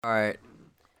All right.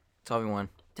 Tell me one.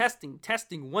 Testing,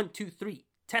 1, 2, 3.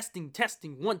 Testing,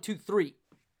 1, 2, 3.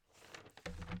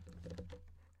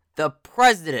 The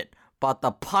president bought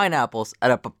the pineapples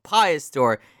at a papaya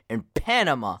store in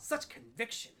Panama. Such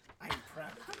conviction. I am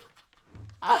proud of you.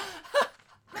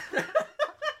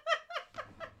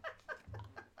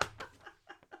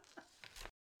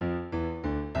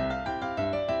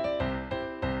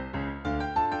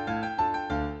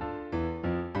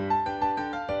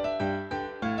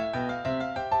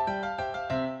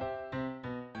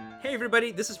 Hey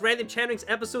everybody, this is Random Chatterings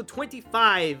episode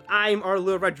 25. I'm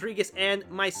Arlo Rodriguez, and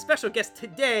my special guest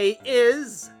today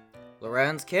is...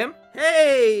 Lorenz Kim?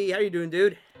 Hey! How you doing,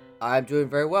 dude? I'm doing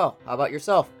very well. How about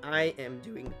yourself? I am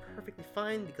doing perfectly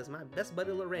fine because my best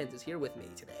buddy Lorenz is here with me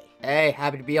today. Hey,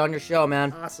 happy to be on your show,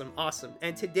 man. Awesome.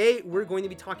 And today we're going to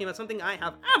be talking about something I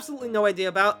have absolutely no idea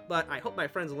about, but I hope my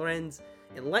friend Lorenz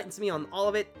enlightens me on all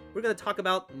of it. We're going to talk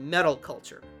about metal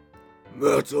culture.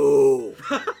 Metal!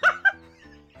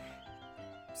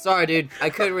 Sorry, dude.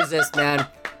 I couldn't resist, man.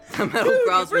 The metal Dude,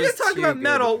 if we're was gonna talk too about good.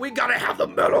 metal, we gotta have the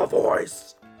metal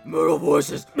voice. Metal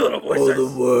voices. Metal voices. All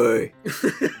the way.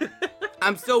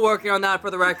 I'm still working on that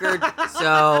for the record,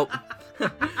 so...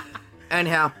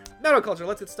 Anyhow. Metal culture,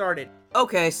 let's get started.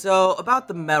 Okay, so about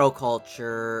the metal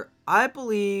culture, I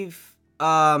believe,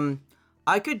 I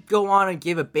could go on and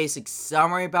give a basic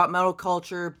summary about metal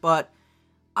culture, but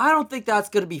I don't think that's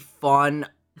gonna be fun,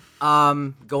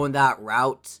 going that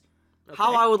route. Okay.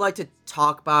 How I would like to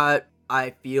talk about,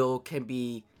 I feel, can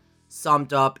be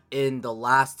summed up in the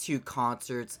last two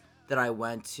concerts that I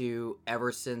went to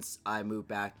ever since I moved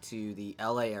back to the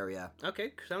LA area.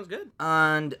 Okay, sounds good.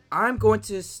 And I'm going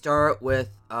to start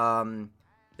with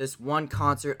this one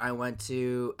concert I went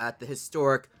to at the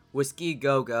historic Whiskey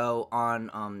Go Go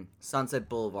on Sunset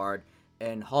Boulevard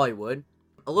in Hollywood.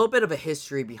 A little bit of a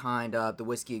history behind the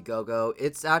Whiskey Go Go.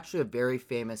 It's actually a very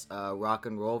famous rock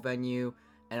and roll venue,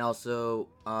 and also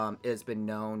it's been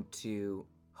known to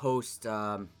host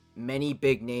many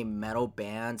big name metal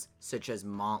bands such as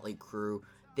Motley Crue.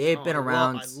 They've been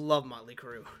around. I love Motley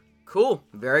Crue. Cool.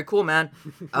 Very cool, man.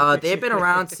 They've been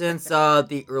around since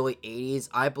the early 80s.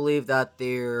 I believe that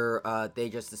they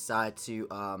just decided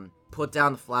to put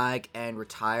down the flag and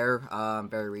retire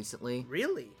very recently.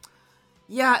 Really?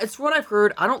 Yeah, it's what I've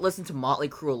heard. I don't listen to Motley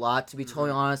Crue a lot, to be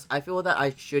totally honest. I feel that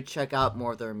I should check out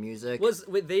more of their music.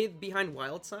 Were they behind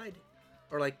Wildside?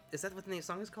 Or is that what the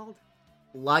song is called?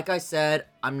 Like I said,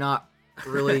 I'm not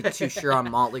really too sure on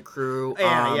Motley Crue.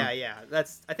 Yeah.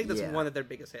 I think that's yeah. one of their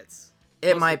biggest hits.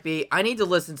 It might be. I need to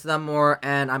listen to them more,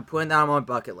 and I'm putting that on my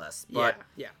bucket list. But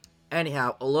yeah.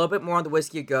 Anyhow, a little bit more on the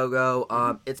Whiskey Go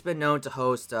Go. It's been known to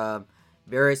host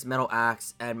various metal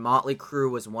acts, and Motley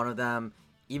Crue was one of them,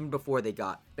 even before they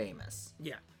got famous.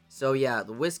 Yeah. So yeah,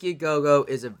 the Whiskey Go Go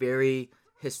is a very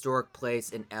historic place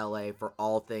in LA for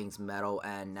all things metal,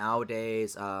 and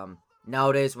nowadays,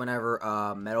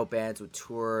 whenever metal bands would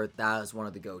tour, that is one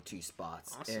of the go-to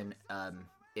spots in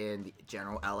the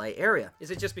general LA area.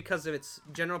 Is it just because of its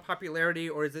general popularity,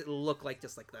 or does it look like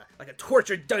just like a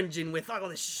torture dungeon with all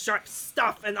this sharp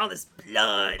stuff and all this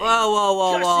blood?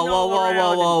 Whoa,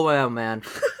 man!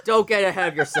 Don't get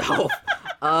ahead of yourself.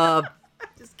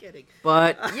 Just kidding.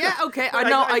 But yeah, okay, I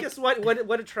know. I guess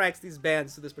what attracts these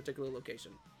bands to this particular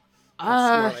location?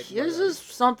 This is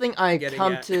something I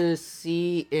come to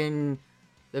see in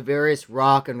the various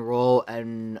rock and roll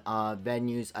and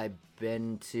venues I've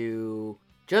been to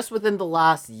just within the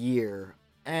last year.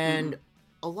 And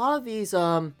a lot of these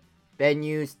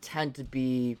venues tend to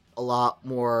be a lot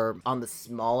more on the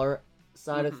smaller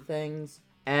side of things.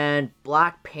 And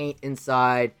black paint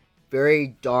inside,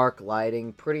 very dark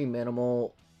lighting, pretty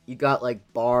minimal. You got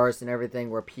bars and everything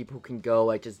where people can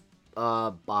go just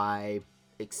buy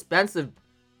expensive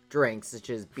drinks such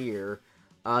as beer.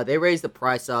 They raise the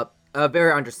price up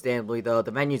very understandably, though.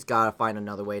 The venue's gotta find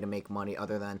another way to make money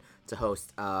other than to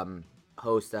host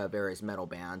various metal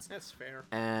bands. That's fair.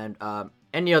 And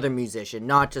any other musician,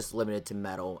 not just limited to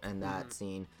metal and that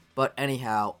scene. But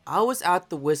anyhow, I was at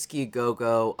the Whiskey Go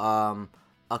Go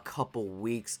a couple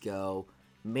weeks ago,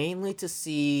 mainly to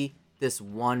see this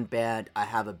one band I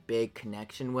have a big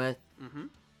connection with.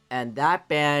 And that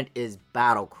band is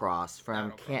Battlecross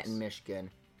from Canton, Michigan.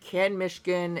 Canton,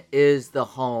 Michigan is the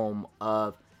home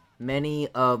of many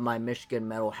of my Michigan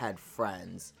metalhead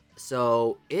friends.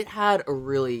 So it had a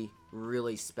really,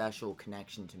 really special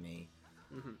connection to me.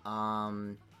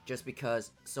 Just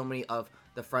because so many of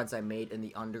the friends I made in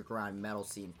the underground metal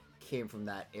scene came from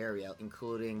that area,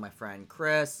 including my friend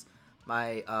Chris,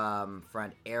 my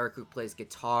friend Eric, who plays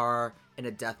guitar in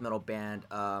a death metal band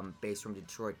based from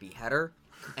Detroit, Beheader.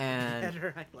 And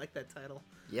Beheader, I like that title.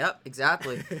 Yep,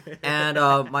 exactly. And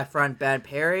my friend Ben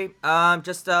Perry.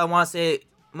 Just want to say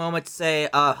moment to say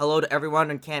hello to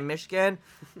everyone in Canton, Michigan,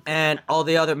 and all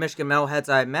the other Michigan metalheads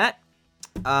I met.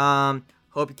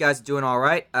 Hope you guys are doing all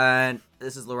right. And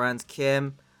this is Lorenz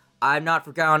Kim. I've not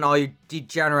forgotten all you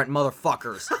degenerate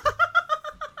motherfuckers.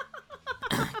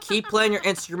 Keep playing your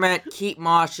instrument, keep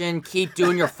moshing, keep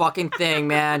doing your fucking thing,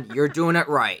 man. You're doing it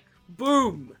right.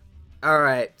 Boom.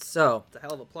 Alright, so. It's a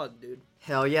hell of a plug, dude.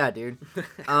 Hell yeah, dude.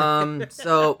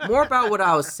 So more about what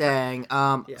I was saying.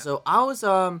 So I was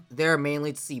there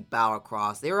mainly to see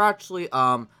Battlecross. They were actually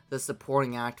the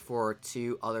supporting act for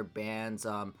two other bands,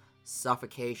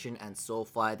 Suffocation and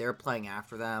Soulfly. They were playing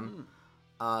after them.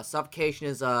 Suffocation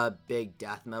is a big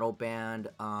death metal band,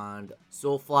 and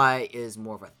Soulfly is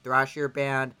more of a thrashier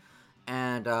band,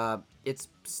 and it's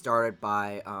started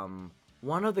by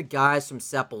one of the guys from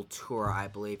Sepultura, I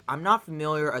believe. I'm not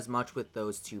familiar as much with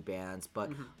those two bands,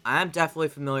 but I am definitely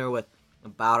familiar with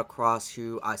Battlecross,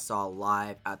 who I saw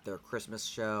live at their Christmas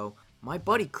show. My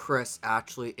buddy Chris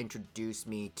actually introduced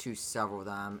me to several of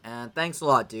them, and thanks a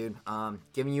lot, dude.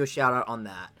 Giving you a shout out on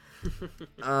that.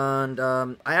 And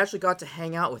I actually got to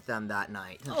hang out with them that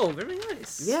night. Oh, very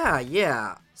nice.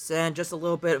 Yeah. And just a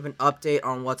little bit of an update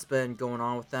on what's been going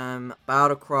on with them.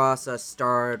 Battlecross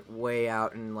started way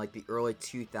out in like the early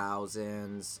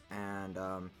 2000s,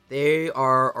 and they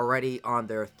are already on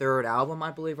their third album,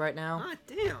 I believe, right now. Ah,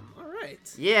 damn. All right.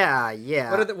 Yeah.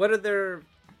 What are their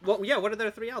what are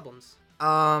their 3 albums?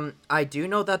 I do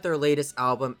know that their latest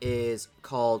album is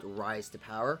called Rise to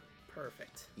Power.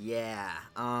 Perfect. Yeah.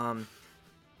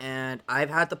 And I've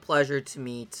had the pleasure to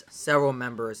meet several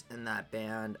members in that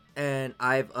band, and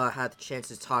I've had the chance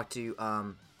to talk to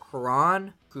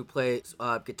Haran, who plays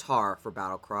guitar for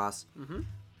Battlecross,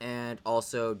 and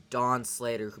also Don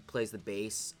Slater, who plays the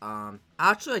bass.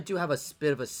 Actually, I do have a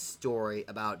bit of a story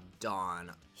about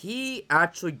Don. He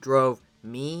actually drove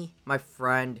me, my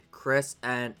friend Chris,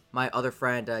 and my other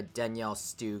friend Danielle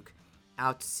Stuke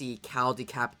out to see Cal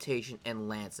Decapitation in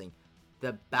Lansing.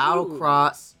 The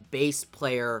Battlecross bass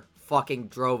player fucking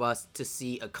drove us to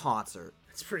see a concert.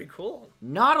 That's pretty cool.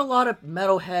 Not a lot of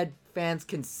metalhead fans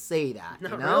can say that,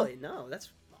 No, you know? really, no. That's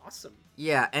awesome.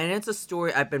 Yeah, and it's a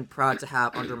story I've been proud to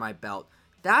have under my belt.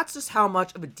 That's just how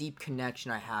much of a deep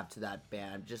connection I have to that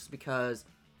band, just because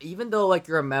even though, like,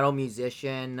 you're a metal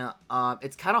musician,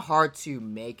 it's kind of hard to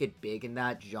make it big in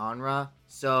that genre.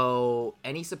 So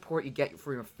any support you get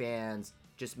from your fans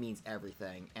just means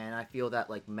everything. And I feel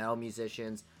that, like, metal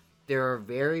musicians, they're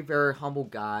very, very humble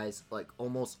guys, like,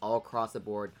 almost all across the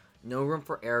board. No room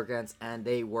for arrogance, and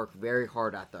they work very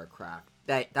hard at their craft.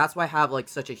 That's why I have, like,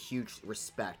 such a huge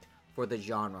respect for the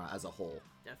genre as a whole.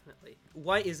 Definitely.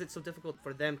 Why is it so difficult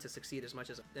for them to succeed as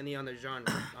much as any other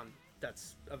genre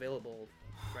that's available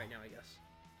right now, I guess?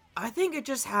 I think it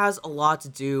just has a lot to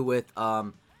do with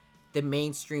the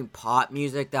mainstream pop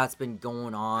music that's been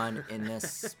going on in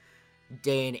this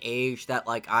day and age that,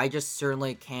 like, I just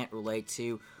certainly can't relate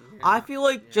to. Yeah, I feel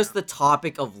like just the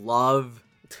topic of love.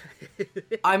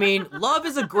 I mean, love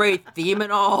is a great theme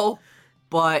and all,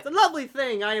 but it's a lovely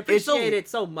thing. I appreciate it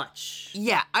so much.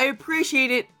 Yeah, I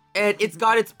appreciate it, and it's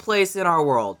got its place in our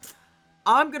world.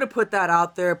 I'm gonna put that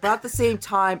out there, but at the same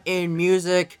time, in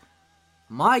music,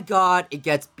 my God, it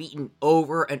gets beaten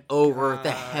over and over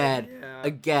the head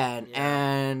again.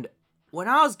 Yeah. And when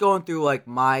I was going through, like,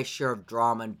 my share of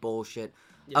drama and bullshit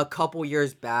a couple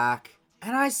years back,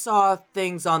 and I saw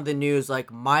things on the news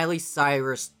like Miley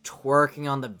Cyrus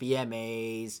twerking on the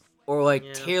VMAs, or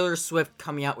like Taylor Swift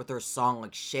coming out with her song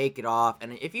like Shake It Off,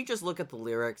 and if you just look at the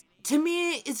lyrics, to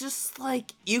me, it's just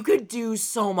like, you could do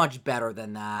so much better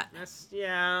than that. It's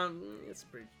definitely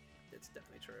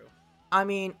true. I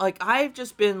mean, like, I've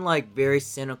just been, like, very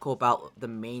cynical about the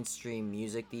mainstream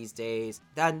music these days.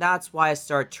 That's why I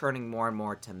started turning more and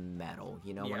more to metal,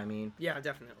 you know what I mean? Yeah,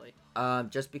 definitely.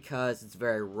 Just because it's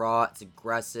very raw, it's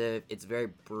aggressive, it's very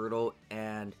brutal,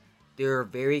 and they're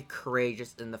very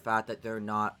courageous in the fact that they're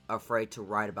not afraid to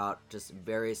write about just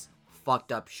various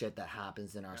fucked up shit that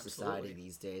happens in our society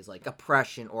these days, like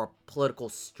oppression or political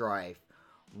strife,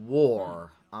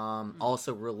 war,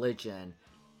 also religion.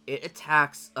 It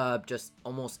attacks just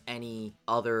almost any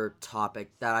other topic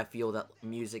that I feel that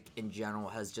music in general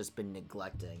has just been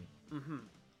neglecting.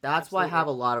 That's why I have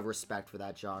a lot of respect for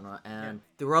that genre. And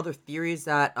there are other theories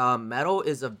that metal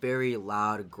is a very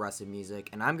loud, aggressive music.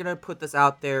 And I'm going to put this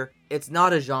out there. It's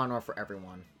not a genre for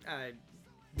everyone.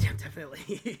 Yeah,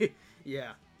 definitely.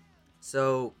 Yeah.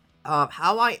 So,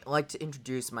 how I like to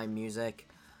introduce my music,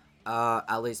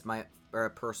 at least my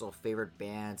personal favorite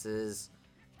bands, is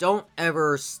don't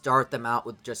ever start them out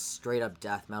with just straight up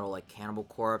death metal like Cannibal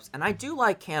Corpse. And I do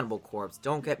like Cannibal Corpse,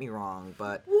 don't get me wrong,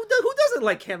 but Who doesn't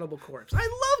like Cannibal Corpse? I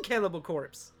love Cannibal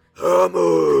Corpse.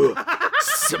 Hammer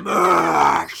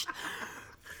smash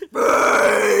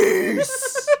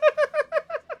face.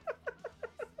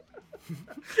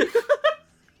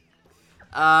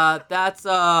 That's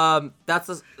how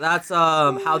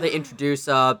they introduce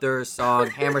their song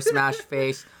Hammer Smash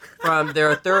Face from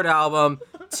their third album,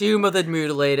 Tomb of the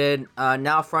Mutilated,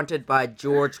 now fronted by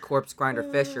George Corpse Grinder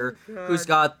Fisher, who's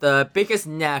got the biggest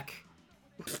neck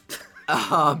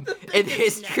in the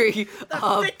history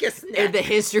in the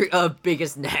history of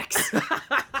biggest necks.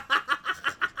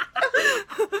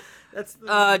 That's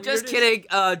just kidding,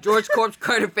 George Corpse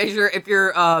Grinder Fisher. If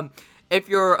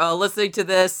you're listening to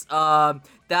this,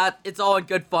 that it's all in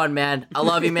good fun, man. I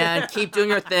love you, man. Keep doing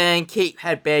your thing. Keep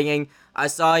headbanging. I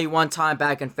saw you one time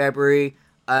back in February,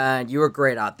 and you were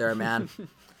great out there, man.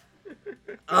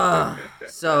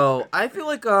 So I feel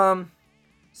like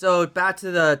so back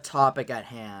to the topic at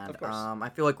hand. Of course. I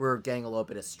feel like we're getting a little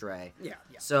bit astray. Yeah.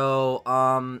 So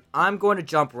I'm going to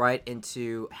jump right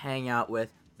into hang out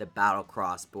with the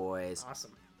Battlecross boys.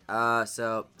 Awesome.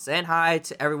 So saying hi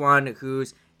to everyone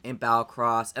who's in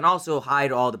Battlecross, and also hi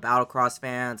to all the Battlecross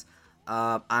fans.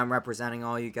 I'm representing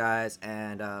all you guys,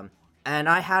 and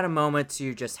I had a moment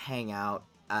to just hang out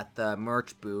at the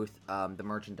merch booth, the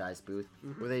merchandise booth,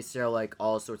 where they sell like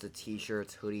all sorts of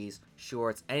t-shirts, hoodies,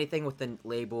 shorts, anything with the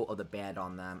label of the band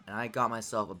on them. And I got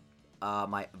myself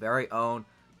my very own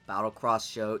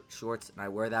Battlecross shorts, and I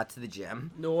wear that to the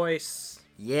gym. Nice.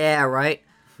 Yeah, right.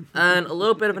 And a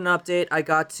little bit of an update.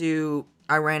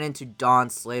 I ran into Don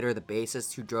Slater, the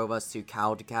bassist, who drove us to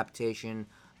Cow Decapitation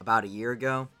about a year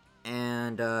ago.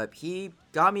 And he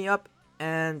got me up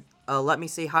and let me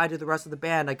say hi to the rest of the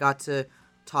band. I got to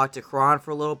talk to Karan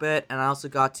for a little bit, and I also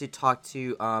got to talk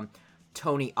to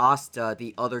Tony Asta,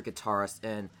 the other guitarist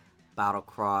in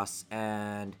Battlecross.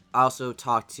 And I also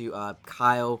talked to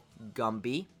Kyle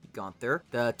Gunther,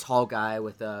 the tall guy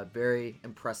with a very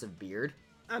impressive beard.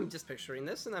 I'm just picturing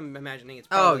this, and I'm imagining it's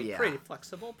probably pretty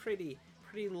flexible, pretty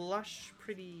lush,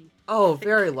 pretty. Oh,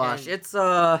 very lush. And...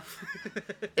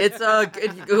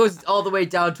 it goes all the way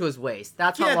down to his waist.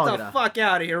 That's how long it is. Get the fuck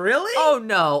out of here, really? Oh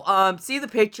no. See the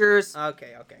pictures.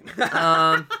 Okay.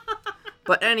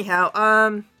 But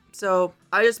anyhow, so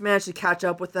I just managed to catch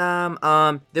up with them.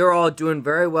 They were all doing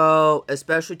very well,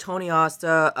 especially Tony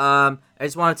Asta. I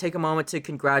just want to take a moment to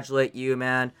congratulate you,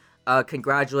 man.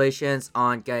 Congratulations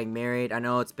on getting married. I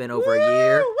know it's been over a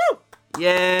year. Woo!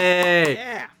 Yay!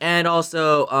 Yeah. And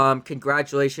also,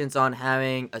 congratulations on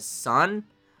having a son.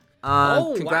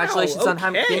 Congratulations on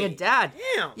being a dad.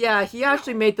 Damn. Yeah, he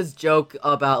actually made this joke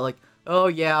about like, oh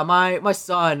yeah, my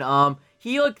son,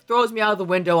 he like throws me out of the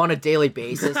window on a daily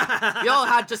basis. We all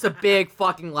had just a big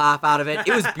fucking laugh out of it.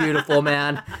 It was beautiful,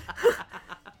 man.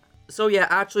 So yeah,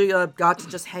 actually got to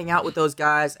just hang out with those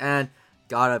guys and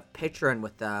got a picture in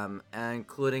with them,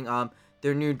 including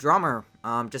their new drummer,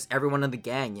 just everyone in the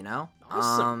gang, you know?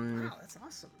 Awesome. Wow, that's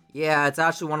awesome. Yeah, it's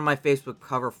actually one of my Facebook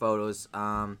cover photos.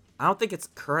 I don't think it's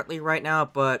currently right now,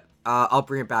 but I'll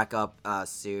bring it back up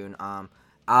soon.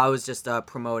 I was just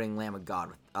promoting Lamb of God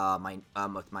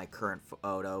with my current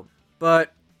photo.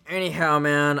 But anyhow,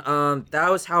 man, that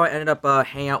was how I ended up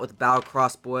hanging out with the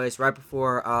Battlecross boys right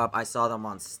before I saw them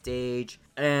on stage.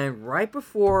 And right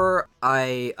before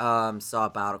I saw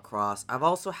Battlecross, I've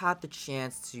also had the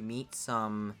chance to meet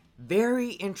some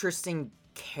very interesting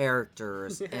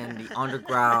characters in the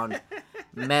underground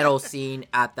metal scene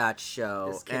at that show.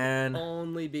 This can and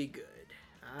only be good.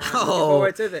 I'm looking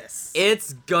forward to this.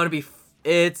 It's gonna be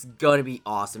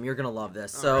awesome. You're gonna love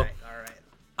this. All right.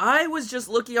 I was just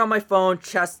looking on my phone,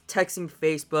 texting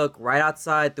Facebook right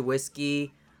outside the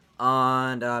whiskey,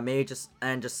 and maybe just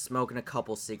smoking a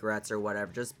couple cigarettes or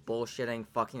whatever, just bullshitting,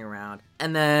 fucking around.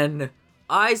 And then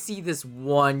I see this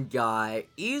one guy.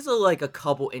 He's like a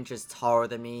couple inches taller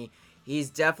than me.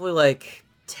 He's definitely like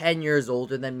 10 years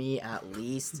older than me at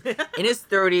least. In his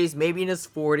 30s, maybe in his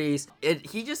 40s.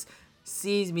 He just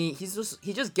sees me. He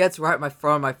just gets right in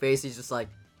front of my face. He's just like,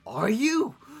 "Are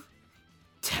you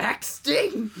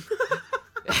texting?"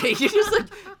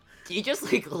 he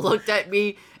just looked at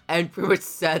me and pretty much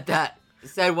said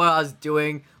what I was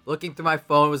doing, looking through my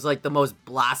phone, was like the most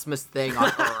blasphemous thing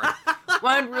on earth.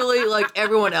 When really like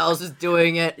everyone else is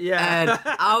doing it. Yeah. And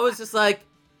I was just like,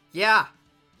 yeah,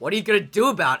 what are you gonna do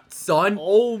about it, son?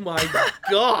 Oh my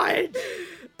god.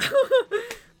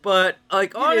 But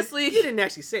like honestly, you didn't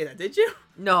actually say that, did you?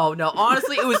 No,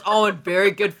 honestly, it was all in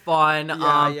very good fun.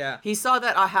 Yeah. He saw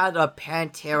that I had a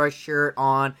Pantera shirt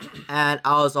on, and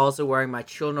I was also wearing my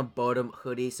Children of Bodom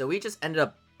hoodie, so we just ended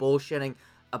up bullshitting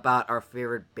about our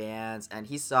favorite bands, and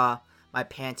he saw my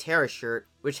Pantera shirt,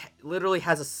 which literally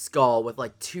has a skull with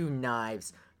like 2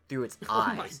 knives through its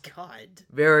eyes. Oh my god.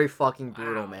 Very fucking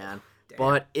brutal, Wow. man. Damn.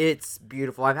 But it's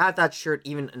beautiful. I've had that shirt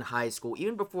even in high school,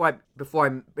 even before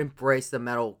I embraced the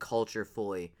metal culture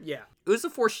fully. Yeah. It was a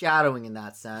foreshadowing in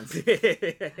that sense.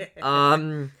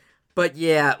 But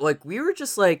yeah, like we were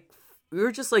just like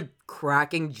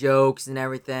cracking jokes and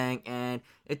everything, and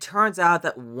it turns out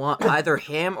that either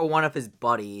him or one of his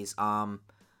buddies, my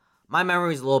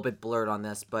memory's a little bit blurred on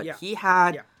this, but Yeah. he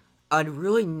had Yeah. a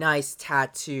really nice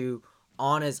tattoo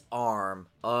on his arm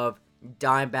of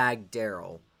Dimebag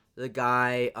Daryl, the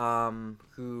guy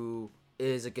who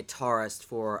is a guitarist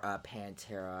for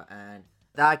Pantera, and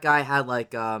that guy had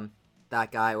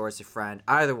that guy or his friend,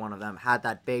 either one of them, had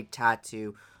that big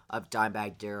tattoo of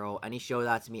Dimebag Daryl, and he showed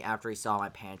that to me after he saw my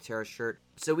Pantera shirt.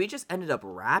 So we just ended up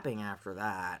rapping after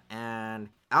that, and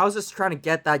I was just trying to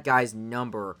get that guy's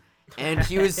number, and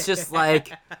he was just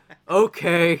like,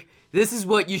 okay, this is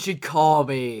what you should call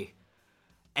me.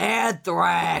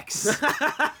 Anthrax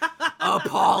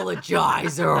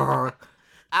apologizer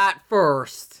at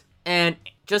first. And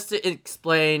just to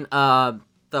explain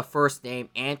the first name,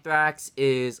 Anthrax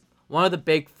is one of the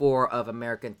big 4 of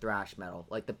American thrash metal,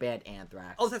 like the band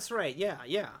Anthrax. Oh, that's right. Yeah.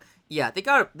 Yeah, they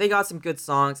got some good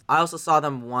songs. I also saw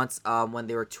them once when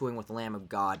they were touring with Lamb of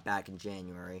God back in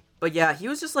January. But yeah, he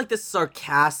was just like this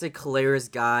sarcastic, hilarious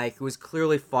guy who was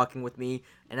clearly fucking with me,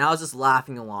 and I was just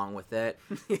laughing along with it.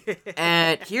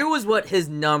 And here was what his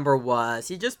number was.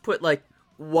 He just put like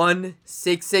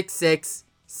 1-666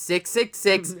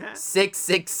 666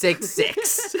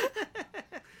 6666.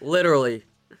 Literally.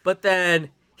 But then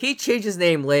he changed his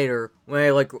name later when I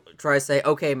like try to say,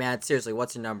 okay, man, seriously,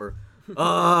 what's your number?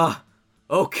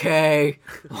 Okay,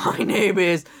 my name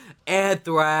is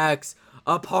Anthrax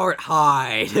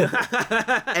Apartheid.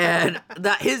 And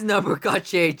that his number got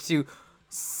changed to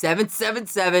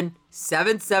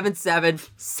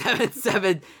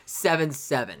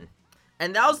 777-777-7777.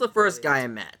 And that was the first guy I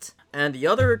met. And the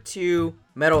other 2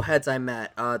 metalheads I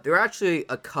met, they're actually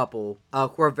a couple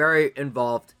who are very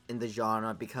involved in the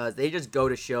genre because they just go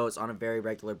to shows on a very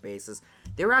regular basis.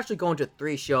 They were actually going to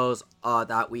 3 shows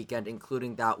that weekend,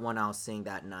 including that one I was seeing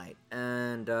that night.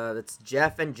 And it's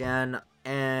Jeff and Jen.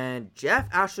 And Jeff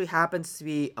actually happens to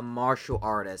be a martial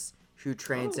artist who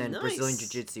trains in nice. Brazilian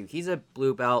Jiu-Jitsu. He's a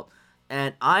blue belt.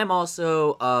 And I'm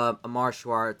also a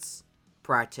martial arts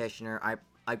practitioner.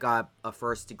 I got a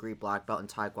first degree black belt in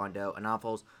Taekwondo, and I've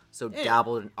also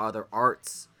dabbled in other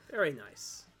arts. Very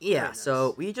nice. Yeah, Very nice.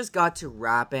 so we just got to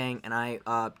rapping, and I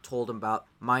told him about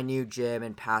my new gym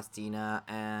in Pasadena,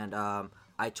 and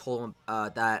I told him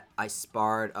that I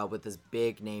sparred with this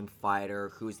big name fighter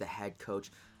who's the head coach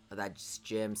of that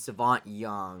gym, Savant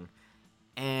Young,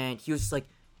 and he was just like,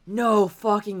 no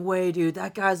fucking way, dude,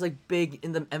 that guy's like big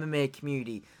in the MMA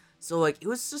community. So like it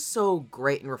was just so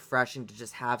great and refreshing to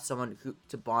just have someone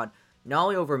to bond not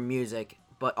only over music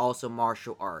but also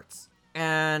martial arts.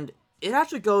 And it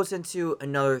actually goes into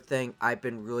another thing I've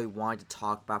been really wanting to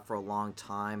talk about for a long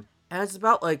time, and it's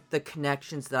about like the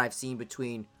connections that I've seen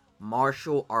between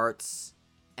martial arts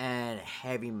and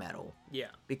heavy metal.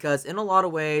 Yeah. Because in a lot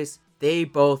of ways they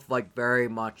both like very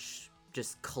much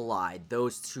just collide,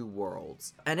 those 2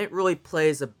 worlds. And it really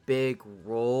plays a big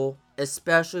role,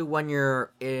 especially when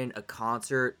you're in a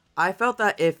concert. I felt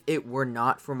that if it were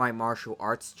not for my martial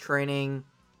arts training,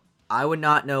 I would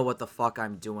not know what the fuck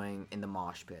I'm doing in the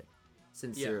mosh pit.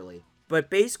 Sincerely. Yeah. But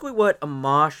basically what a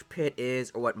mosh pit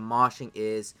is, or what moshing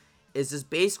is just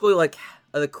basically like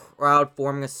the crowd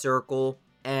forming a circle,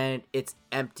 and it's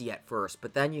empty at first.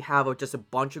 But then you have just a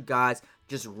bunch of guys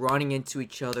just running into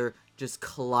each other, just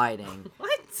colliding.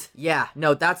 What? Yeah,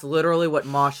 no, that's literally what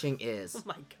moshing is. Oh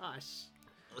my gosh.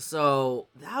 So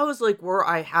that was like where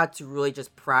I had to really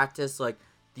just practice like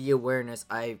the awareness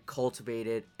I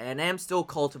cultivated and am still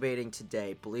cultivating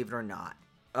today, believe it or not.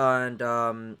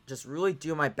 And just really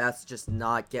do my best to just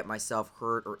not get myself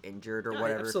hurt or injured or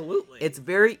whatever. Absolutely. It's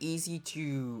very easy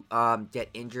to get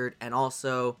injured, and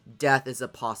also death is a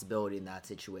possibility in that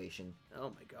situation.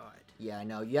 Oh my god. Yeah, I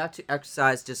know. You have to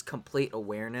exercise just complete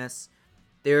awareness.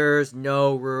 There's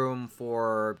no room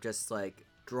for just like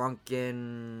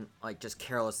drunken, like just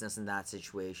carelessness in that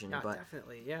situation. Yeah, but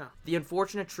definitely, yeah. the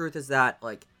unfortunate truth is that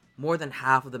like more than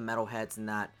half of the metalheads in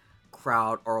that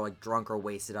crowd are like drunk or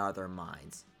wasted out of their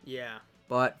minds. Yeah.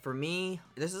 But for me,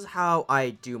 this is how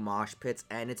I do mosh pits,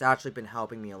 and it's actually been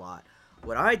helping me a lot.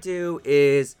 What I do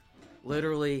is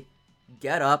literally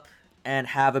get up and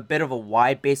have a bit of a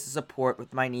wide base of support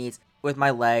with my knees, with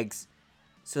my legs,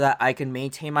 so that I can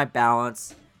maintain my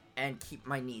balance and keep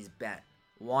my knees bent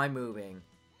while I'm moving.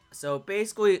 So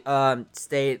basically,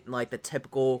 stay in, like, the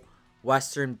typical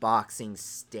Western boxing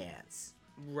stance.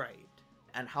 Right.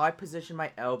 And how I position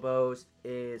my elbows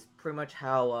is pretty much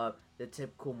how the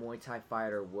typical Muay Thai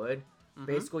fighter would.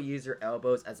 Basically, use your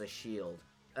elbows as a shield.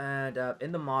 And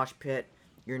in the mosh pit,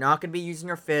 you're not going to be using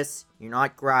your fists. You're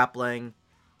not grappling.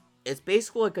 It's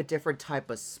basically like a different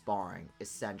type of sparring,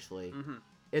 essentially.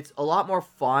 It's a lot more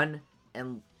fun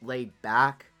and laid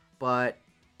back, but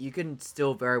you can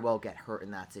still very well get hurt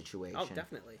in that situation. Oh,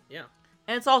 definitely. Yeah.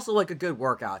 And it's also like a good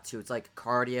workout, too. It's like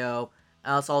cardio.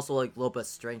 And it's also like a little bit of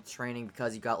strength training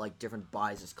because you got like different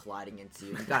bodies just colliding into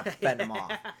you. You got to fend them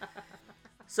off.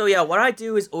 So yeah, what I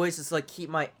do is always just like keep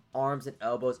my arms and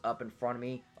elbows up in front of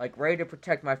me, like ready to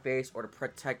protect my face or to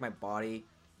protect my body,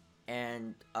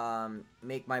 and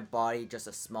make my body just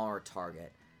a smaller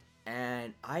target.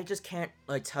 And I just can't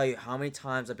like tell you how many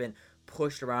times I've been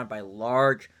pushed around by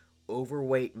large,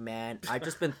 overweight men. I've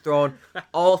just been thrown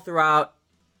all throughout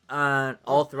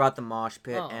the mosh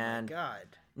pit. Oh and my god.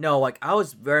 no, like, I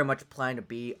was very much planning to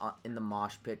be in the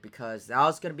mosh pit because that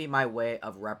was going to be my way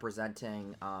of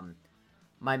representing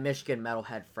my Michigan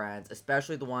metalhead friends,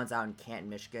 especially the ones out in Canton,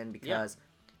 Michigan, because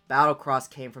Battlecross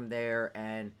came from there,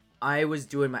 and I was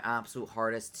doing my absolute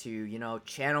hardest to, you know,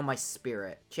 channel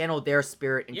their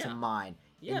spirit into mine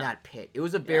in that pit. It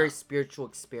was a very spiritual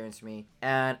experience for me,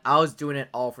 and I was doing it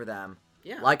all for them.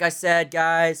 Yeah. Like I said,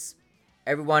 guys,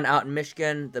 everyone out in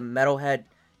Michigan, the metalhead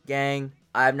gang,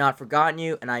 I have not forgotten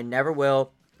you, and I never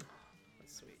will.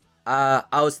 That's sweet. I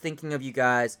was thinking of you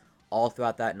guys all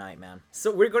throughout that night, man. So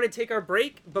we're going to take our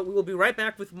break, but we will be right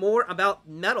back with more about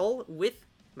metal with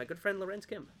my good friend Lorenz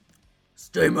Kim.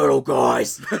 Stay metal,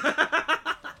 guys!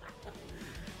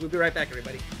 We'll be right back,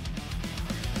 everybody.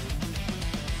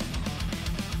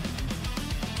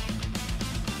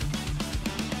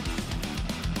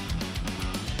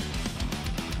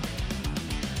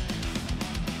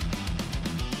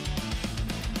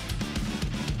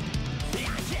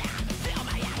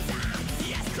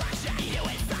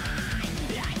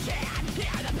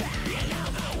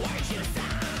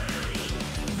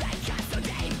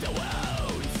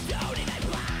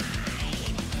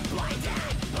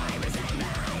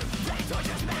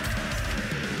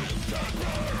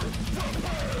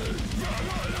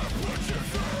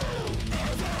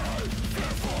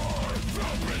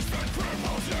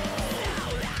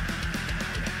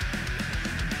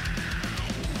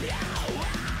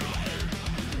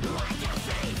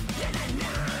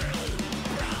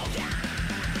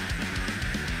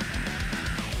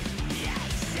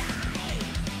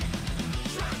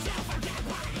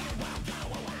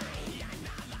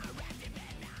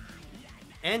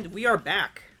 And we are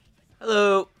back.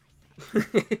 Hello!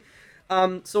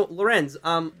 So Lorenz,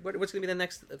 what's going to be the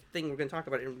next thing we're going to talk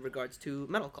about in regards to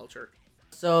metal culture?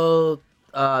 So,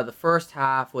 the first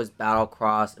half was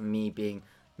Battlecross and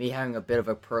me having a bit of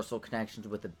a personal connection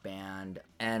with the band,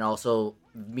 and also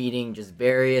meeting just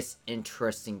various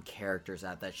interesting characters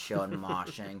at that show and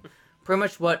moshing. Pretty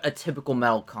much what a typical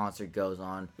metal concert goes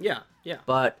on. Yeah.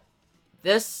 But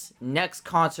this next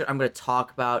concert I'm going to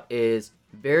talk about is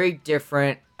very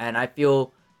different, and I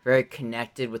feel very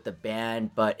connected with the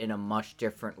band, but in a much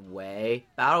different way.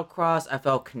 Battlecross, I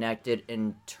felt connected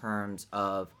in terms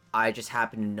of I just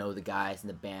happen to know the guys in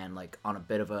the band, like, on a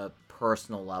bit of a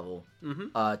personal level,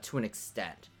 to an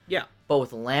extent. Yeah. But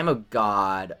with Lamb of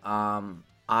God,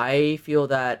 I feel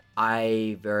that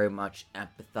I very much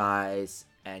empathize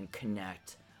and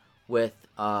connect with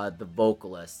the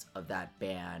vocalist of that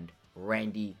band,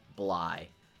 Randy Bly.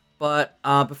 But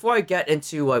before I get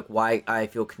into like why I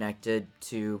feel connected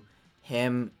to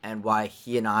him and why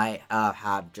he and I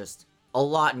have just a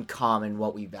lot in common,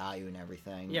 what we value and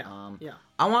everything.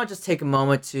 I want to just take a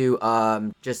moment to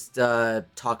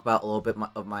talk about a little bit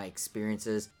of my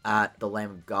experiences at the Lamb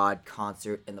of God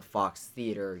concert in the Fox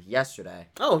Theater yesterday.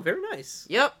 Oh, very nice.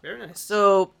 Yep. Very nice.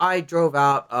 So I drove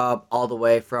out all the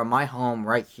way from my home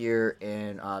right here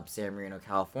in San Marino,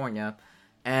 California,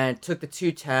 and took the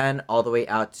 210 all the way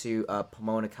out to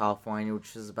Pomona, California,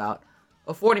 which is about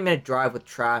a 40-minute drive with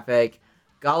traffic.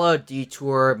 Got a little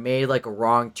detour, made like a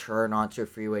wrong turn onto a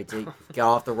freeway to get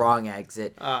off the wrong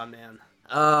exit. Oh, man.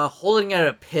 Holding it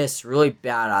a piss really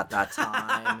bad at that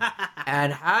time.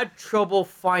 And had trouble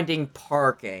finding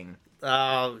parking.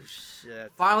 Oh,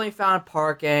 shit. Finally found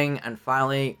parking and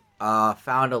finally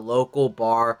found a local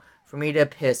bar for me to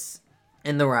piss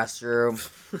in the restroom.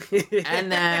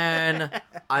 And then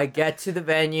I get to the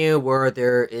venue where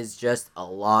there is just a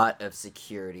lot of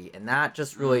security. And that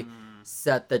just really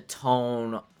set the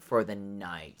tone for the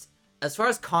night. As far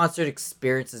as concert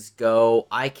experiences go,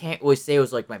 I can't really say it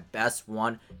was like my best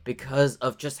one because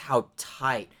of just how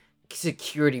tight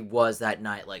security was that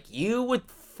night. Like, you would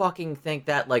fucking think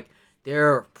that, like,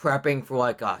 they're prepping for,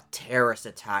 like, a terrorist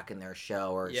attack in their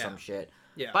show or some shit.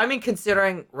 Yeah. But I mean,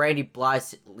 considering Randy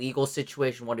Blythe's legal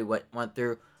situation, what he went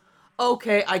through,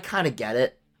 okay, I kind of get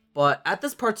it. But at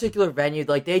this particular venue,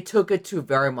 like, they took it to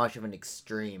very much of an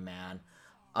extreme, man.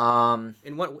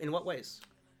 In what ways?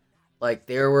 Like,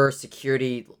 there were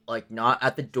security, like, not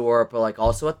at the door, but, like,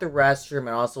 also at the restroom, and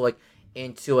also, like,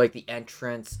 into, like, the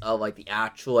entrance of, like, the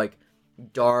actual, like,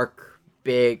 dark,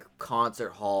 big concert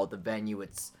hall, the venue.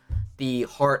 It's the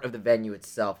heart of the venue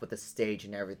itself with the stage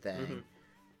and everything. Mm-hmm.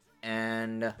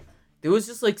 And there was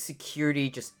just, like, security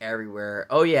just everywhere.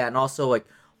 Oh, yeah, and also, like,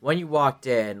 when you walked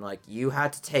in, like, you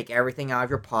had to take everything out of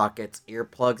your pockets,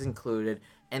 earplugs included,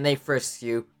 and they frisked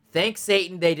you. Thank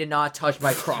Satan they did not touch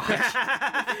my crotch.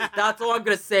 That's all I'm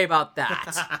gonna say about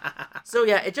that. So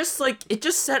yeah, it just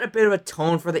set a bit of a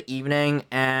tone for the evening,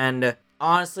 and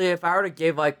honestly, if I were to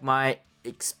give, like, my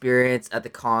experience at the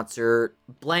concert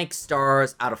blank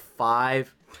stars out of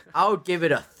 5, I would give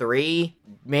it a 3,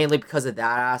 mainly because of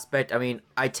that aspect. I mean,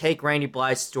 I take Randy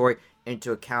Blythe's story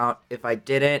into account. If I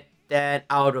didn't, then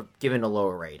I would have given a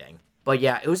lower rating. But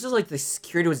yeah, it was just like the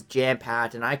security was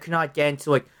jam-packed, and I could not get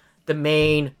into, like, the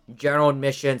main general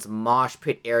admissions mosh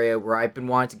pit area where I've been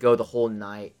wanting to go the whole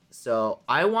night. So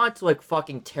I want to, like,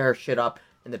 fucking tear shit up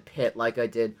in the pit like I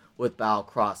did with Battle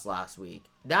Cross last week.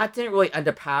 That didn't really end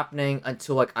up happening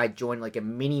until, like, I joined, like, a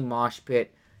mini mosh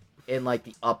pit in, like,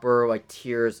 the upper, like,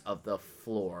 tiers of the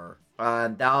floor.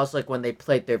 And that was, like, when they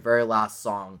played their very last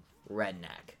song,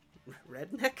 Redneck.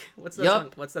 Redneck? What's that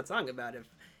song? What's that song about, if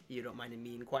you don't mind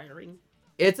me inquiring?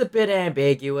 It's a bit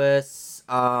ambiguous.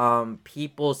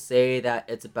 People say that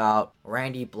it's about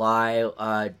Randy Blythe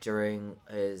during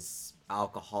his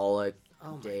alcoholic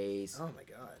days. Oh my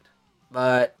god.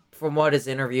 But from what his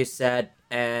interview said,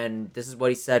 and this is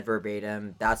what he said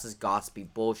verbatim, that's his gossipy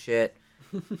bullshit.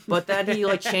 But then he,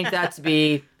 like, changed that to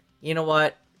be, you know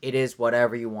what, it is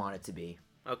whatever you want it to be.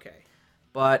 Okay.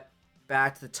 But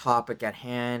back to the topic at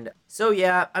hand. So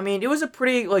yeah, I mean, it was a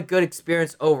pretty, like, good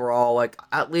experience overall. Like,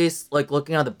 at least, like,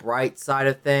 looking on the bright side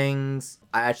of things,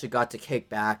 I actually got to kick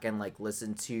back and, like,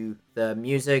 listen to the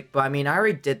music. But I mean, I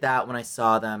already did that when I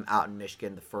saw them out in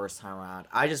Michigan the first time around.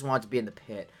 I just wanted to be in the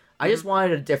pit. I just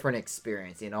wanted a different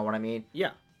experience, you know what I mean?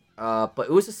 Yeah. But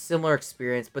it was a similar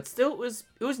experience, but still, it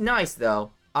was nice,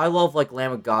 though. I love, like,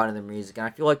 Lamb of God and their music, and I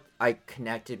feel like I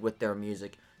connected with their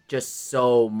music just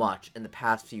so much in the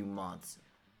past few months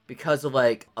because of,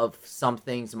 like, of some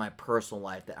things in my personal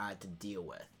life that I had to deal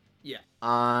with. Yeah.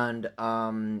 And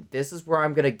this is where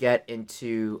I'm gonna get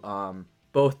into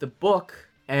both the book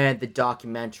and the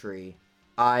documentary.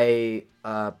 I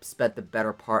spent the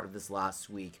better part of this last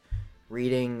week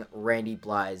reading Randy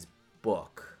Blythe's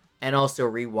book and also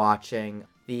rewatching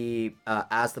the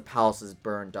As the Palaces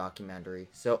Burn documentary.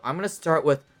 So I'm gonna start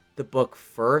with the book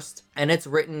first, and it's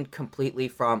written completely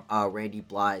from Randy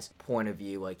Blythe's point of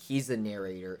view. Like, he's the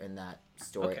narrator in that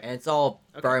story, and it's all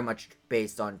very much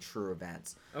based on true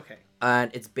events. Okay. And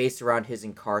it's based around his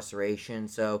incarceration.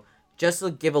 So just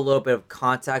to give a little bit of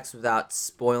context without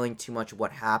spoiling too much of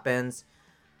what happens,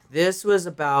 this was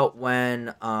about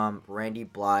when Randy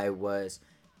Blythe was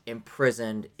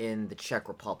imprisoned in the Czech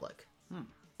Republic.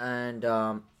 And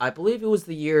I believe it was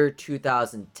the year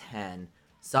 2010,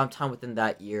 sometime within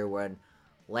that year, when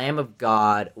Lamb of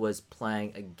God was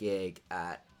playing a gig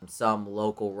at some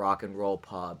local rock and roll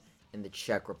pub in the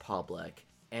Czech Republic.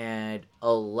 And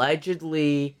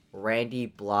allegedly, Randy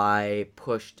Blythe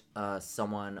pushed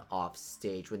someone off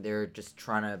stage when they were just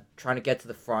trying to get to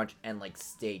the front and, like,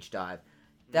 stage dive.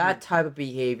 That type of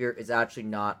behavior is actually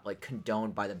not, like,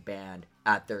 condoned by the band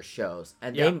at their shows,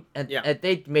 and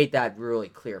they made that really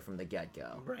clear from the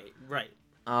get-go. Right.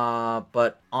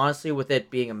 But honestly, with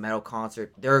it being a metal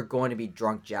concert, there are going to be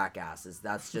drunk jackasses.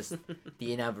 That's just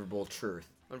the inevitable truth.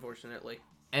 Unfortunately.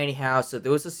 Anyhow, so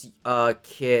there was this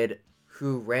kid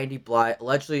who Randy Blythe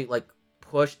allegedly, like,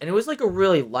 pushed, and it was, like, a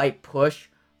really light push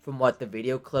from what the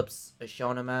video clips have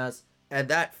shown him as, and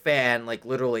that fan, like,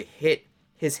 literally hit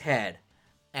his head,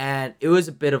 and it was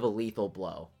a bit of a lethal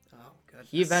blow. Oh, goodness.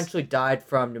 He eventually died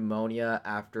from pneumonia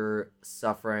after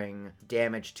suffering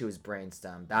damage to his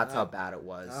brainstem. That's how bad it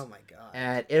was. Oh my god.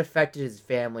 And it affected his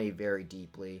family very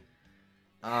deeply.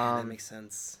 That makes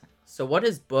sense. So what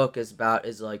his book is about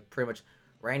is, like, pretty much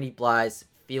Randy Blythe's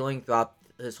feeling throughout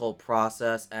this whole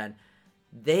process, and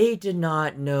they did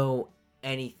not know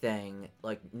anything.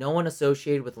 Like, no one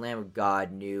associated with Lamb of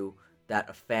God knew that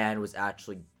a fan was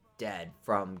actually dead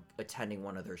from attending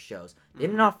one of their shows. They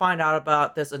did not find out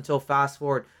about this until fast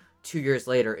forward 2 years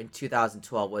later in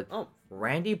 2012 when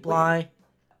Randy Blythe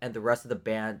and the rest of the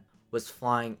band was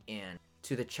flying in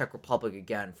to the Czech Republic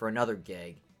again for another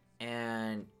gig,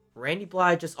 and Randy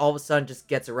Blythe just all of a sudden just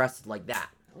gets arrested like that.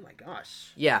 Oh my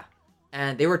gosh. Yeah,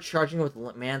 and they were charging him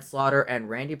with manslaughter, and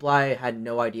Randy Blythe had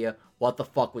no idea what the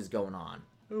fuck was going on.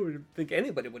 I would think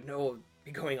anybody would know what would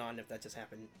be going on if that just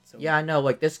happened. So Yeah, I know,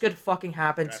 like, this could fucking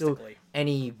happen to drastically.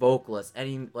 any vocalist,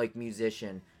 any, like,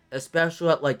 musician, especially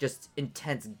at, like, just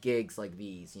intense gigs like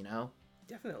these, you know?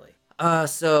 Definitely.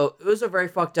 So, it was a very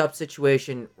fucked up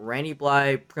situation. Randy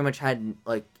Blythe pretty much had,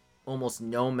 like, almost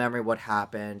no memory of what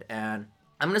happened, and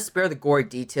I'm gonna spare the gory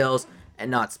details and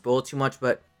not spoil too much,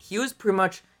 but he was pretty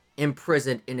much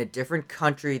imprisoned in a different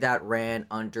country that ran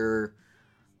under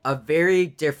a very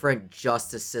different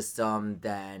justice system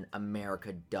than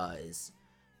America does.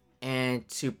 And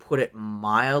to put it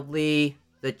mildly,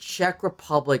 the Czech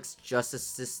Republic's justice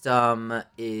system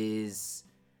is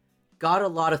got a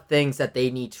lot of things that they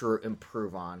need to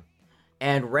improve on.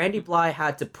 And Randy Blythe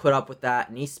had to put up with that,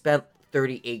 and he spent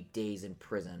 38 days in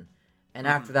prison. And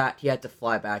after that, he had to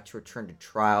fly back to return to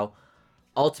trial.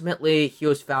 Ultimately, he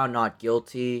was found not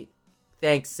guilty.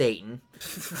 Thanks, Satan.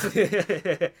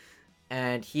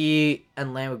 And he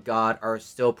and Lamb of God are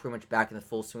still pretty much back in the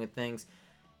full swing of things.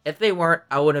 If they weren't,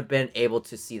 I wouldn't have been able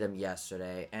to see them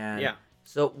yesterday. And Yeah.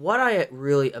 so what I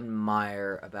really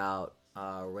admire about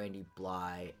Randy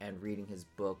Blythe and reading his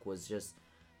book was just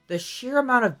the sheer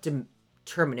amount of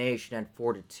determination and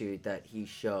fortitude that he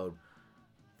showed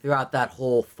throughout that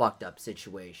whole fucked up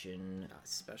situation.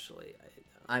 Especially.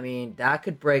 I mean, that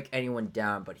could break anyone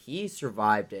down, but he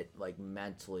survived it, like,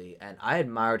 mentally, and I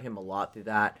admired him a lot through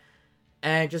that.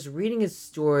 And just reading his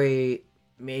story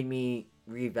made me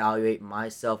reevaluate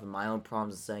myself and my own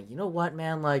problems and saying, you know what,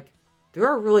 man, like, there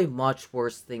are really much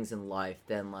worse things in life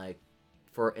than, like,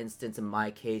 for instance, in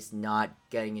my case, not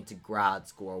getting into grad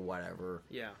school or whatever.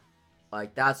 Yeah.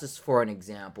 Like, that's just for an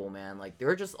example, man. Like, there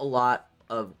are just a lot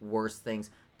of worse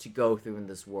things to go through in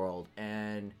this world,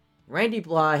 and Randy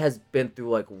Blythe has been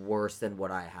through, like, worse than what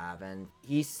I have, and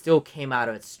he still came out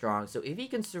of it strong. So if he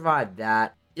can survive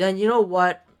that, then you know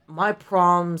what? My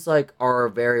problems, like, are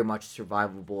very much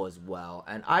survivable as well,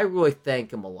 and I really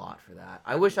thank him a lot for that.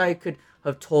 I wish I could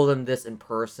have told him this in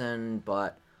person,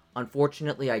 but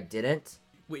unfortunately I didn't.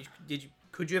 Wait,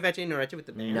 could you have actually interacted with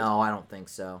the band? No, I don't think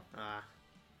so.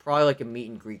 Probably, like, a meet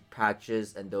and greet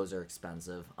packages, and those are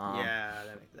expensive. Yeah,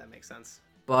 that makes sense.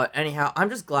 But anyhow, I'm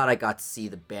just glad I got to see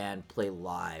the band play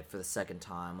live for the second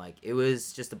time. Like, it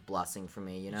was just a blessing for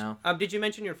me, you know? Did you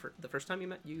mention the first time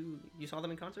you saw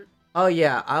them in concert? Oh,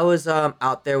 yeah. I was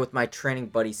out there with my training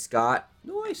buddy, Scott.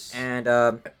 Nice. And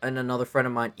another friend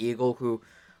of mine, Eagle, who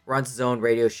runs his own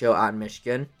radio show out in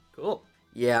Michigan. Cool.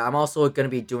 Yeah, I'm also going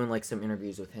to be doing, like, some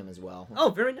interviews with him as well. Oh,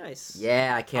 very nice.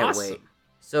 Yeah, I can't Awesome. wait.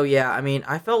 So yeah, I mean,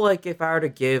 I felt like if I were to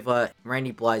give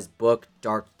Randy Blythe's book,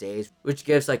 Dark Days, which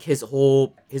gives, like, his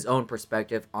own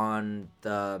perspective on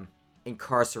the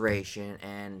incarceration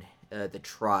and the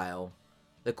trial,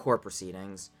 the court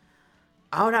proceedings,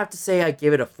 I would have to say I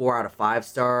give it a 4 out of 5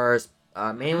 stars,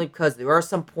 mainly because there are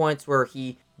some points where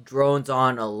he drones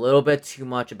on a little bit too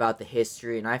much about the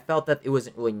history, and I felt that it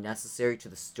wasn't really necessary to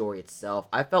the story itself.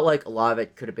 I felt like a lot of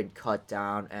it could have been cut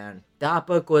down, and that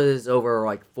book was over,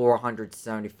 like,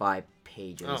 475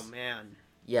 pages. Oh, man.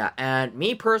 Yeah, and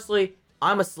me personally,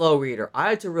 I'm a slow reader. I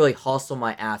had to really hustle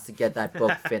my ass to get that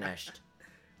book finished.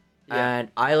 Yeah.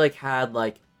 And I, like, had,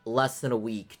 like, less than a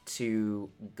week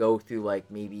to go through, like,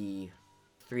 maybe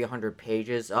 300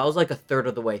 pages. I was, like, a third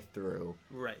of the way through.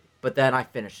 Right. But then I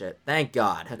finished it. Thank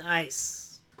God.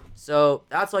 Nice. So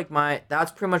that's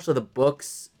pretty much the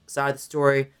book's side of the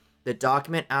story. The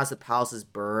document As the Palaces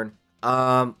Burn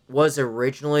was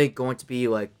originally going to be,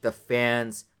 like, the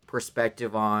fans'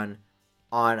 perspective on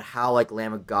how, like,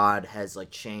 Lamb of God has, like,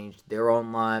 changed their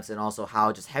own lives, and also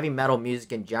how just heavy metal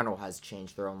music in general has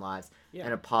changed their own lives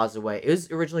in a positive way. It was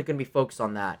originally going to be focused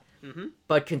on that. Mm-hmm.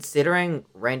 But considering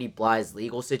Randy Blythe's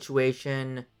legal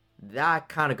situation, that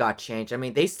kind of got changed. I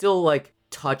mean, they still, like,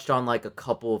 touched on, like, a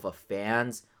couple of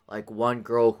fans. Like, one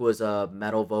girl who was a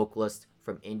metal vocalist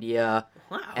from India.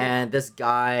 Wow. And this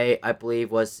guy, I believe,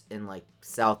 was in, like,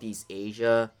 Southeast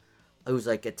Asia. Who's,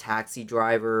 like, a taxi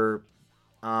driver.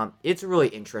 It's really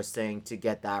interesting to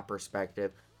get that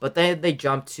perspective. But then they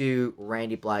jumped to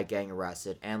Randy Blythe getting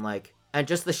arrested. And, like, and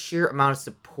just the sheer amount of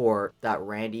support that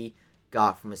Randy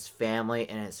got from his family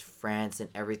and his friends and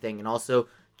everything. And also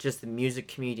just the music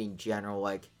community in general.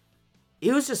 Like,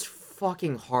 it was just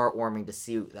fucking heartwarming to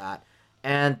see that.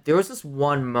 And there was this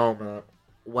one moment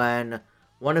when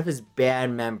one of his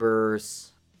band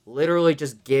members literally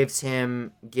just gives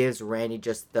Randy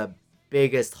just the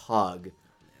biggest hug.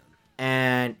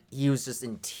 And he was just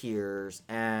in tears.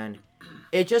 And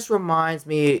it just reminds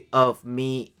me of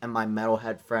me and my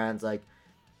metalhead friends. Like,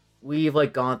 we've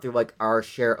like gone through like our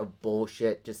share of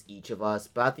bullshit, just each of us.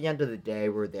 But at the end of the day,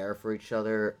 we're there for each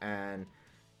other, and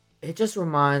it just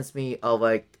reminds me of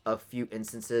like a few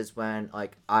instances when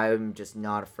like I'm just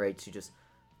not afraid to just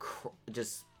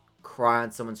cry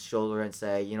on someone's shoulder and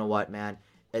say, you know what, man,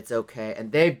 it's okay.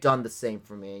 And they've done the same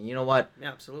for me. And you know what?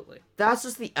 Yeah, absolutely. That's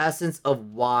just the essence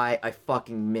of why I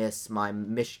fucking miss my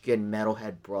Michigan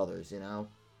metalhead brothers, you know?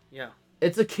 Yeah.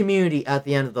 It's a community at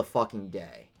the end of the fucking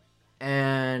day.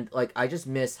 And, like, I just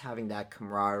miss having that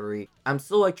camaraderie. I'm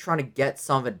still, like, trying to get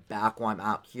some of it back while I'm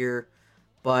out here.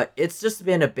 But it's just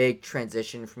been a big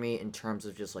transition for me in terms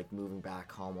of just, like, moving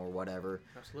back home or whatever.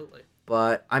 Absolutely.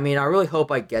 But, I mean, I really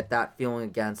hope I get that feeling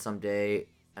again someday.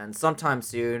 And sometime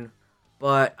soon.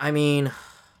 But, I mean,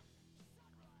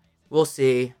 we'll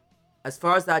see. As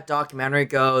far as that documentary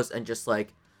goes and just the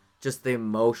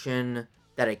emotion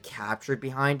that it captured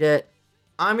behind it,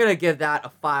 I'm going to give that a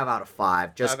 5 out of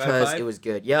 5 just 5 out of because 5? it was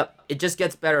good. Yep. It just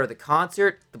gets better. The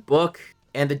concert, the book,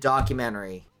 and the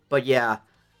documentary. But yeah,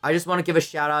 I just want to give a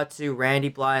shout out to Randy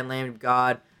Bly and Lamb of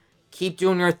God. Keep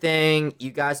doing your thing. You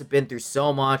guys have been through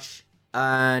so much.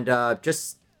 And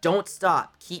just don't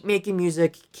stop. Keep making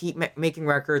music. Keep making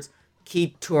records.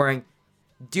 Keep touring.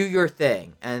 Do your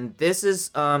thing. And this is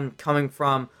coming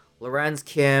from Lorenz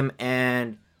Kim,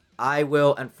 and I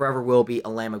will and forever will be a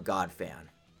Lamb of God fan.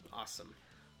 Awesome.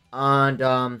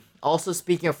 And also,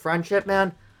 speaking of friendship,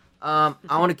 man, I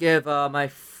want to give my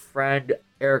friend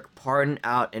Eric Parton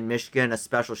out in Michigan a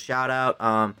special shout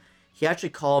out. He actually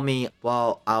called me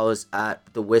while I was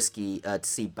at the Whiskey to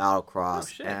see Battlecross. Oh,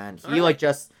 shit. And he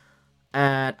Alright.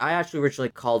 and I actually originally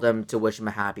called him to wish him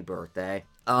a happy birthday.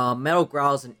 Metal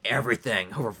growls and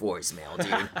everything over voicemail,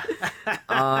 dude.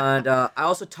 And I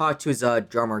also talked to his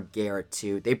drummer Garrett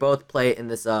too. They both play in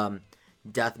this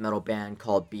death metal band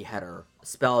called Beheader,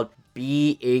 spelled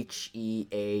Bhead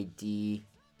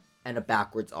and a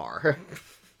backwards R.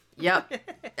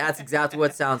 Yep, that's exactly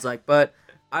what it sounds like. But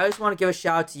I just want to give a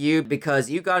shout out to you because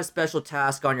you got a special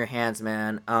task on your hands,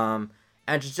 man. And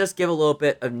to just give a little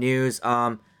bit of news.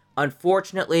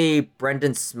 Unfortunately,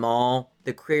 Brendan Small,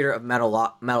 the creator of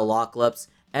Metalocalypse,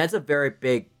 and it's a very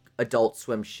big Adult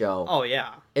Swim show. Oh,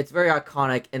 yeah. It's very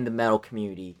iconic in the metal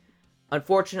community.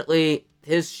 Unfortunately,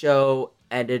 his show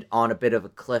ended on a bit of a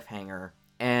cliffhanger,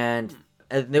 and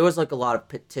there was like a lot of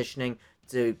petitioning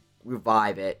to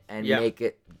revive it and make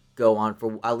it go on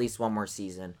for at least one more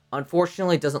season.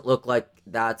 Unfortunately, it doesn't look like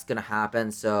that's gonna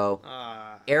happen. So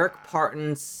Eric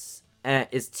Parton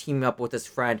is teaming up with his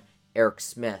friend Eric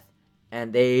Smith,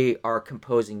 and they are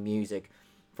composing music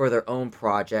for their own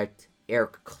project,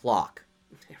 Eric Clock.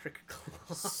 Eric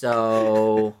Clock.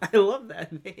 So I love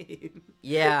that name.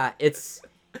 yeah, it's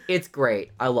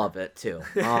great. I love it too.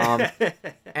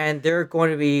 And they're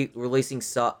going to be releasing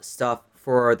stuff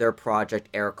for their project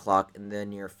Eric Clock in the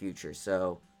near future.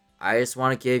 So I just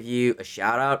want to give you a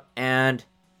shout out, and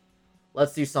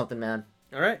let's do something, man.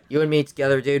 All right. You and me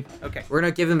together, dude. Okay. We're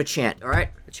gonna give him a chant. All right.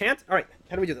 A chant? All right.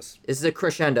 How do we do this? This is a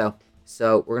crescendo.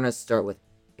 So we're gonna start with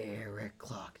Eric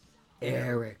Clock,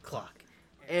 Eric Clock,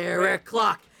 Eric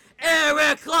Clock,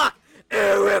 Eric Clock,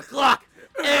 Eric Clock,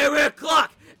 Eric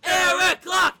Clock, Eric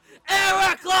Clock,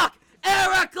 Eric Clock,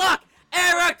 Eric Clock,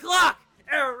 Eric Clock,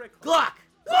 Eric Clock.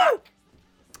 Woo!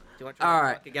 Do you want to try All to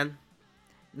right. clock again?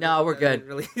 No, we're good.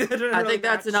 I think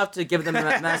that's enough to give them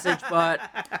a message, but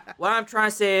what I'm trying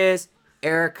to say is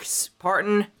Eric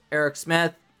Parton, Eric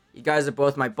Smith, you guys are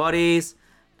both my buddies,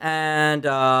 and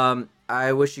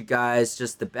I wish you guys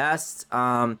just the best.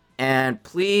 And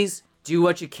please do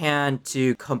what you can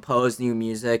to compose new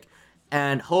music,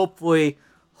 and hopefully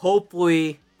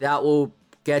that will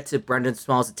get to Brendan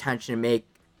Small's attention and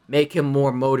make him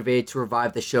more motivated to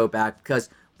revive the show back, because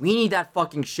we need that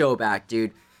fucking show back,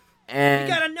 dude. And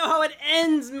You gotta know how it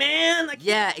ends, man.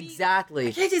 exactly.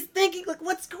 I can't just thinking like,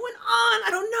 what's going on? I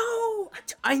don't know.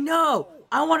 I know.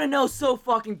 I want to know so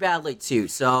fucking badly too.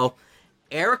 So,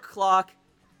 Eric Clock,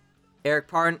 Eric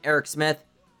Parton, Eric Smith,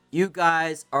 you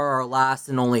guys are our last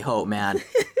and only hope, man.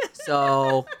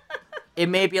 So, it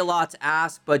may be a lot to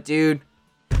ask, but dude,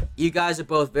 you guys are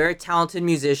both very talented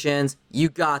musicians. You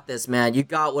got this, man. You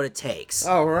got what it takes.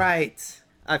 All right.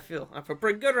 I feel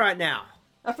pretty good right now.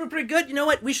 I feel pretty good. You know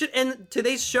what? We should end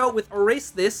today's show with Erase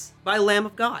This by Lamb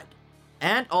of God.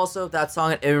 And also, that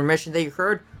song at intermission that you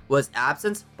heard was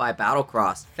Absence by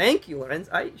Battlecross. Thank you, Lorenz.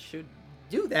 I should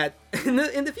do that in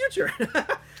the future.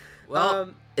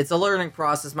 Well, it's a learning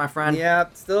process, my friend. Yeah,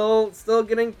 still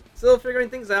figuring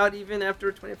things out even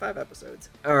after 25 episodes.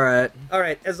 All right. All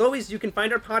right. As always, you can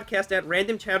find our podcast at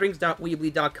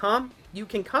randomchatterings.weebly.com. You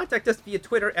can contact us via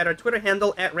Twitter at our Twitter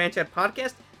handle at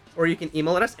RanChatPodcast, or you can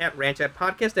email us at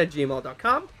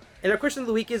ranchatpodcast@gmail.com. And our question of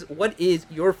the week is, what is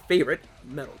your favorite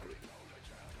metal group?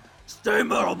 Stay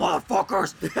metal,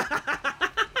 motherfuckers!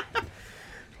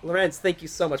 Lorenz, thank you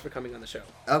so much for coming on the show.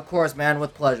 Of course, man,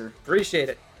 with pleasure. Appreciate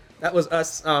it. That was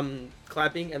us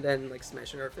clapping and then like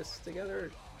smashing our fists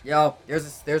together. Yo, there's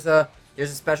a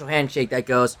special handshake that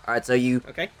goes. All right, so you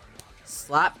Okay.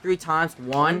 slap 3 times.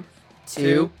 1,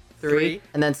 2, 3,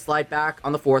 and then slide back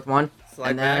on the 4th one.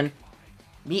 Slide and then back.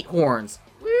 meet horns.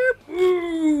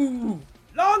 Woo!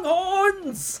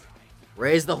 Longhorns!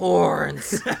 Raise the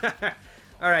horns.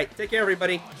 All right, take care,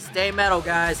 everybody. Stay metal,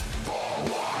 guys.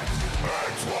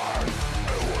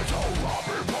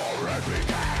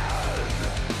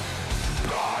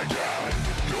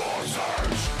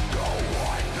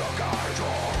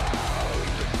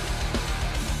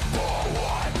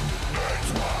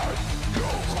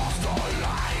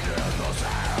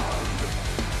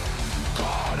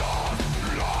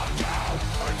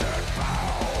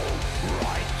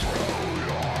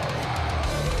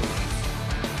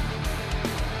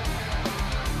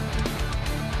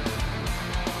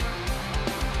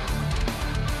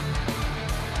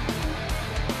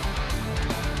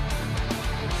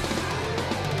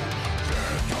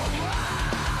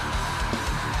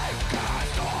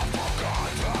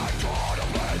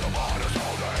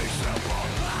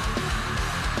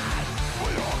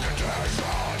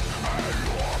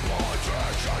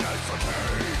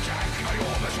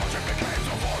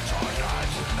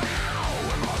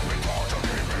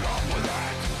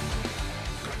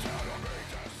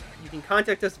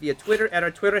 Contact us via Twitter at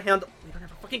our Twitter handle. We don't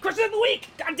have a fucking question of the week.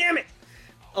 God damn it!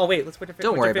 Oh wait, let's what's your favorite,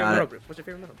 Don't worry about metal it. group? What's your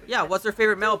favorite metal group? Yeah, what's their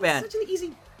favorite metal band? Such an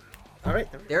easy. All right.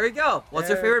 There you go. What's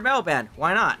your favorite metal band?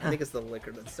 Why not? I think it's the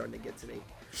liquor that's starting to get to me.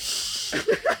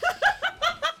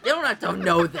 You don't have to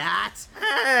know that.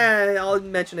 I'll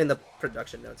mention in the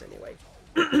production notes anyway.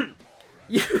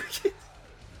 You.